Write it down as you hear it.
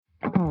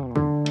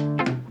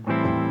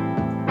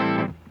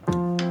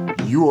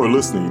You are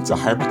listening to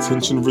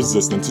Hypertension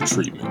Resistant to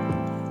Treatment,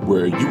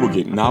 where you will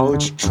get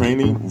knowledge,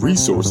 training,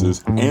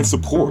 resources, and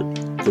support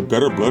for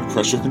better blood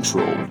pressure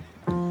control.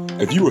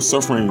 If you are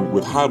suffering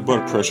with high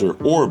blood pressure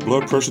or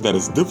blood pressure that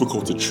is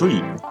difficult to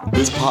treat,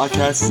 this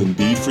podcast is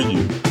indeed for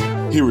you.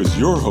 Here is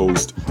your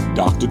host,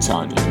 Dr.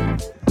 Tanya.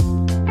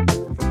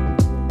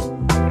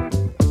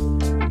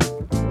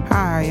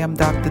 Hi, I'm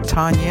Dr.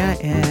 Tanya,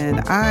 and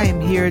I am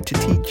here to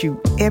teach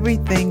you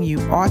everything you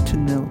ought to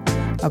know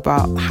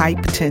about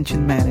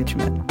hypertension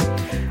management.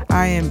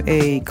 I am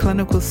a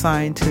clinical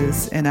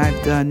scientist, and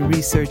I've done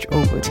research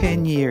over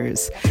 10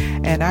 years,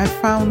 and I've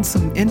found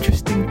some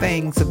interesting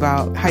things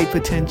about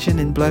hypertension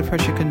and blood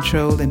pressure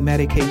control and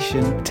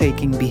medication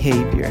taking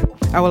behavior.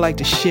 I would like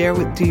to share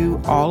with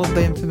you all of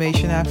the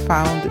information I've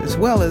found, as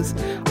well as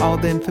all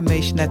the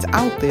information that's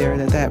out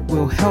there that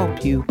will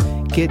help you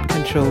get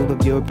control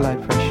of your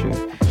blood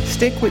pressure.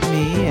 Stick with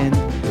me, and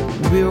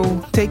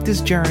we'll take this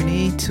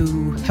journey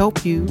to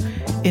help you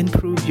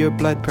improve your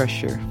blood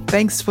pressure.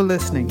 Thanks for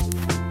listening.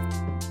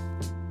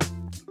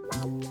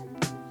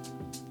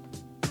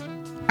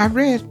 I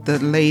read the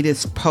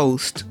latest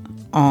post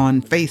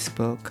on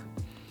Facebook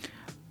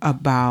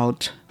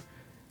about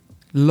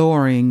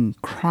lowering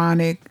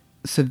chronic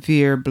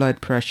severe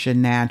blood pressure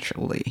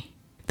naturally.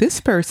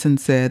 This person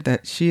said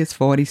that she is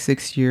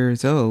 46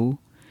 years old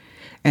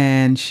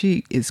and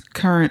she is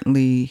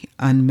currently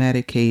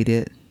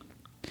unmedicated.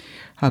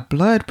 Her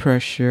blood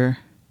pressure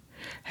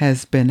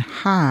has been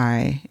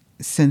high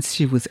since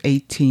she was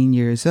 18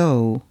 years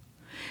old,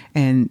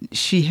 and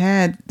she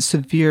had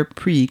severe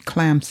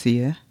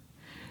preeclampsia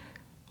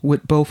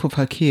with both of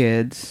her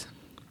kids,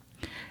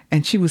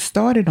 and she was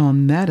started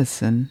on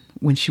medicine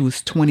when she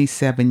was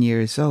 27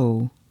 years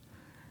old,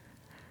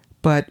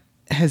 but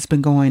has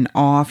been going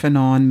off and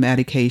on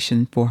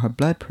medication for her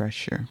blood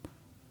pressure.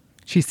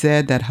 She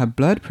said that her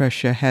blood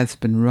pressure has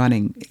been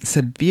running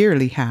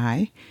severely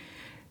high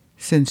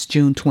since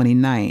June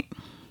 29th.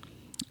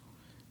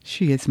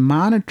 She is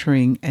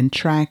monitoring and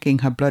tracking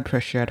her blood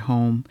pressure at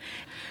home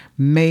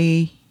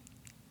May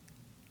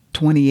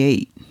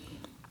 28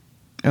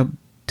 of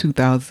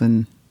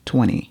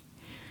 2020.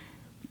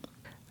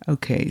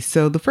 Okay,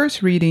 so the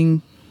first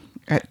reading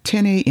at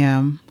 10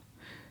 a.m.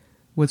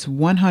 was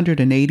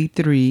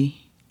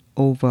 183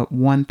 over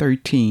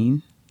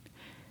 113,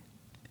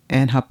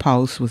 and her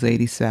pulse was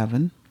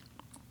 87.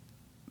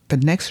 The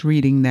next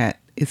reading that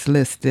is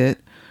listed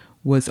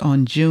was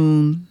on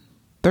June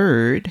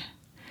 3rd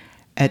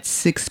at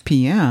 6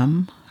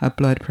 p.m. Her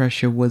blood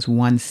pressure was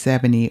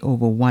 170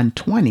 over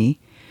 120,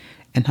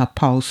 and her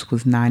pulse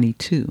was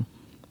 92.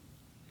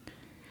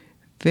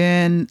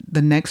 Then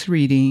the next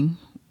reading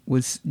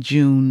was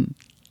June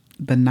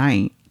the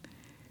 9th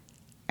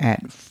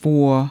at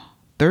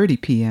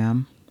 4:30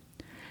 p.m.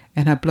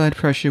 and her blood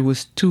pressure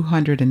was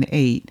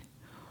 208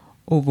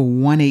 over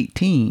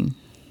 118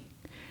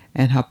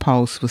 and her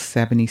pulse was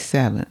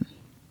 77.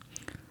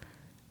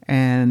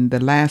 And the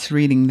last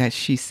reading that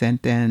she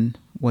sent in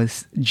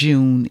was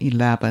June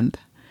 11th,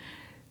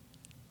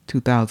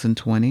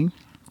 2020.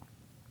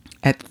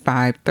 At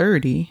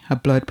 5:30, her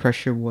blood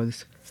pressure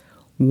was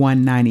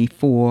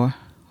 194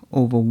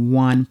 over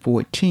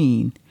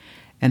 114,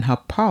 and her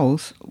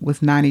pulse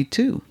was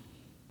 92.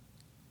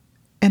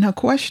 And her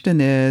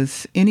question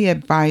is, any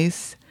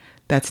advice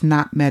that's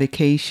not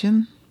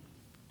medication?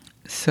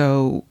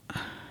 So,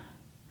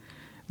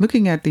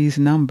 looking at these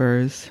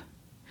numbers,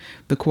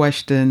 the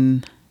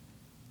question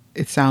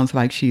it sounds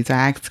like she's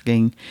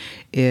asking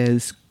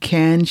is,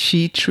 can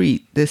she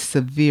treat this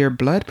severe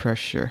blood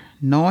pressure,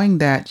 knowing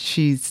that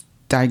she's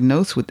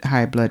diagnosed with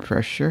high blood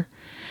pressure?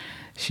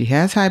 She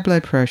has high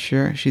blood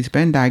pressure. She's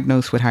been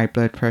diagnosed with high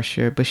blood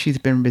pressure, but she's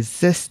been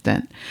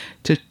resistant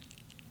to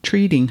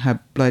treating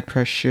her blood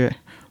pressure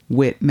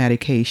with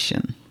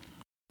medication.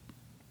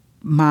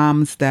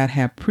 Moms that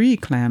have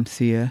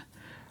preeclampsia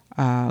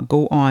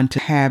go on to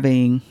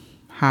having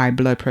high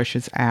blood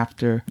pressures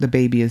after the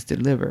baby is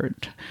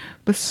delivered.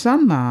 But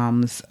some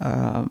moms,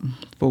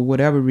 for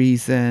whatever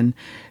reason,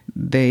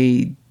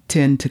 they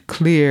tend to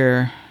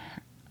clear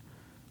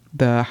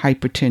the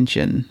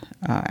hypertension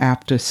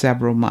after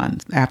several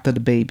months after the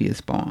baby is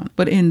born.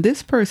 But in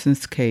this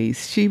person's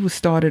case, she's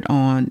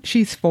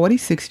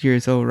 46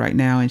 years old right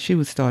now, and she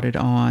was started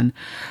on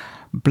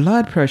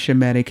blood pressure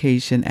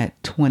medication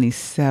at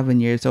 27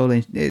 years old.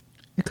 And it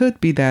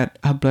could be that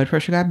her blood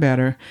pressure got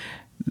better.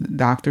 The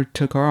doctor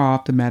took her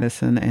off the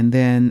medicine, and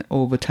then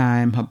over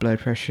time her blood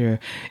pressure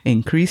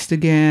increased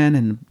again,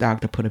 and the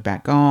doctor put it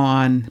back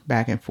on,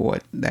 back and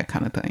forth, that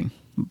kind of thing.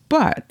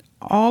 But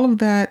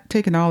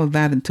taking all of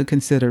that into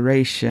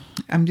consideration,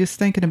 I'm just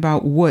thinking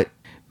about what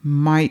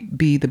might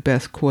be the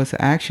best course of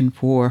action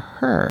for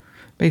her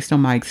based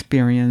on my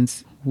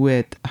experience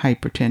with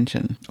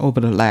hypertension over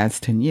the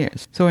last 10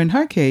 years. So in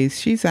her case,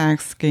 she's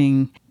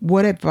asking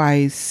what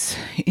advice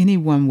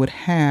anyone would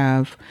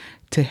have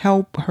to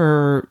help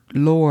her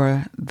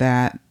lower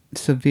that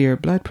severe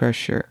blood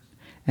pressure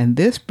And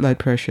this blood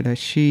pressure that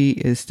she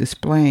is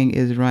displaying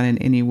is running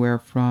anywhere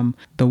from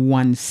the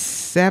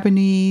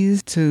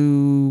 170s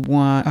to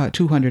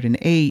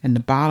 208, and the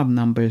bottom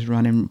number is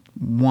running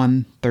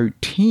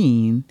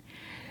 113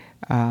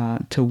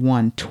 to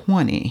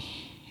 120.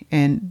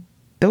 And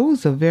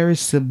those are very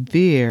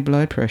severe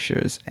blood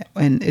pressures,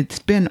 and it's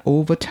been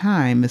over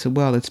time as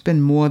well. It's been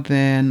more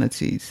than,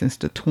 since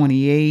the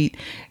 28th,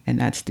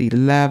 and that's the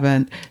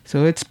 11th.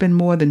 So it's been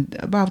more than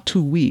about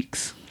 2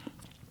 weeks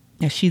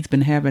that she's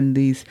been having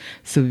these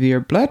severe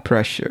blood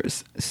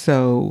pressures.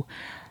 So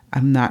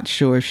I'm not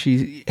sure if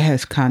she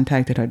has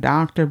contacted her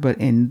doctor, but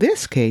in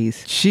this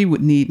case, she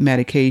would need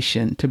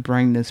medication to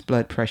bring this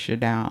blood pressure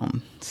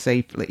down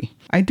safely.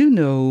 I do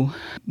know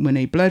when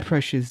a blood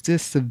pressure is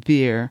this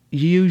severe,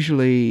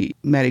 usually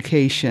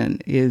medication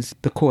is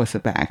the course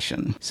of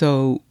action.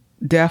 So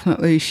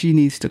definitely she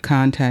needs to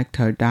contact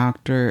her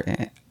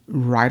doctor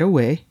right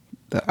away.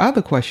 The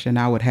other question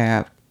I would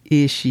have,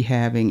 is she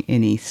having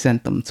any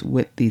symptoms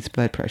with these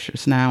blood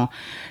pressures? Now,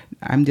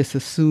 I'm just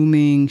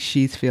assuming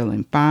she's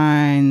feeling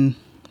fine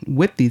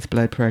with these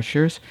blood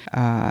pressures.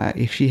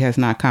 If she has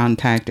not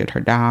contacted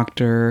her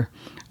doctor,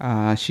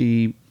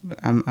 I'm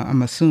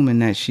assuming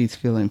that she's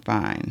feeling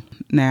fine.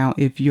 Now,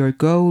 if your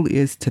goal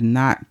is to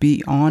not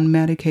be on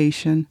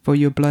medication for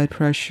your blood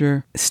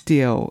pressure,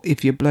 still,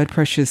 if your blood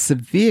pressure is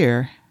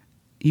severe,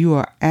 you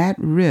are at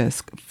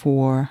risk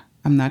for,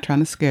 I'm not trying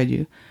to scare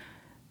you,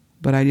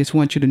 but I just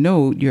want you to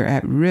know you're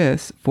at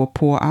risk for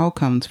poor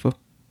outcomes, for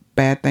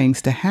bad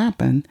things to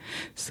happen.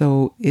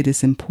 So it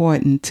is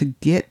important to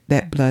get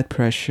that blood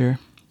pressure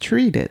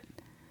treated.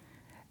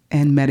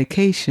 And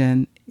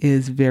medication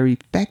is very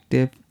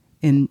effective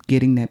in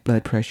getting that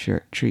blood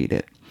pressure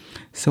treated.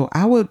 So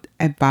I would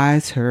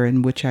advise her,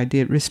 in which I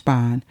did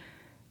respond,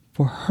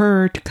 for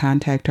her to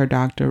contact her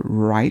doctor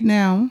right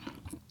now,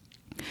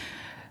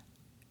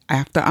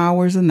 after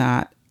hours or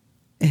not,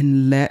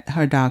 and let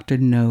her doctor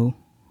know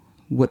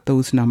what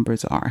those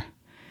numbers are.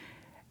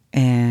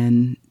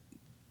 And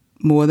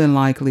more than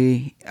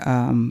likely,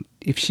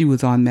 if she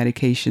was on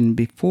medication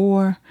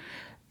before,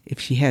 if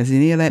she has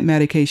any of that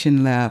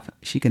medication left,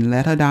 she can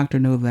let her doctor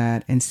know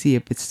that and see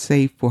if it's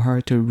safe for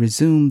her to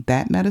resume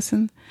that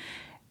medicine.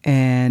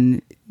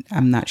 And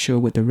I'm not sure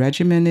what the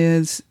regimen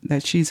is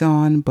that she's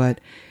on,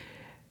 but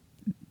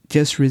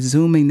just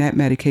resuming that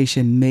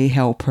medication may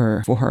help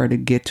her, for her to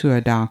get to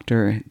a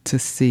doctor to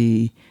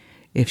see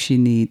if she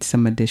needs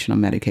some additional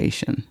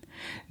medication.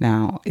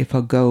 Now, if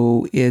her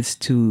goal is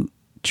to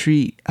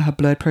treat her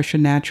blood pressure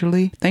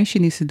naturally, the thing she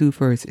needs to do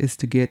first is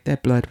to get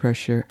that blood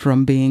pressure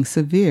from being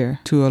severe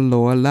to a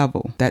lower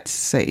level that's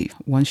safe.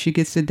 Once she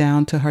gets it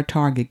down to her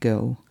target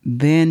goal,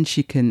 then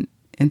she can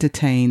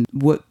entertain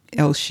what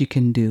else she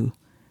can do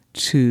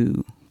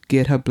to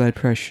get her blood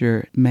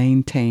pressure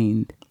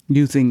maintained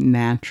using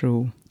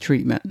natural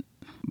treatment.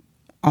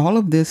 All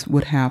of this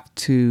would have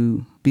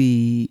to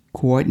be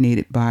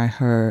coordinated by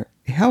her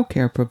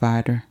healthcare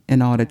provider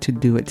in order to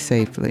do it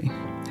safely.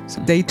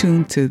 So stay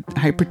tuned to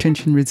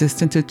Hypertension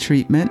Resistant to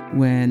Treatment,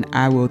 when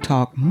I will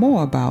talk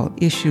more about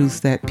issues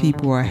that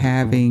people are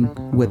having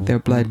with their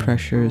blood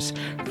pressures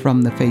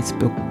from the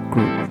Facebook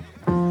group.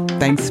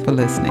 Thanks for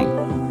listening.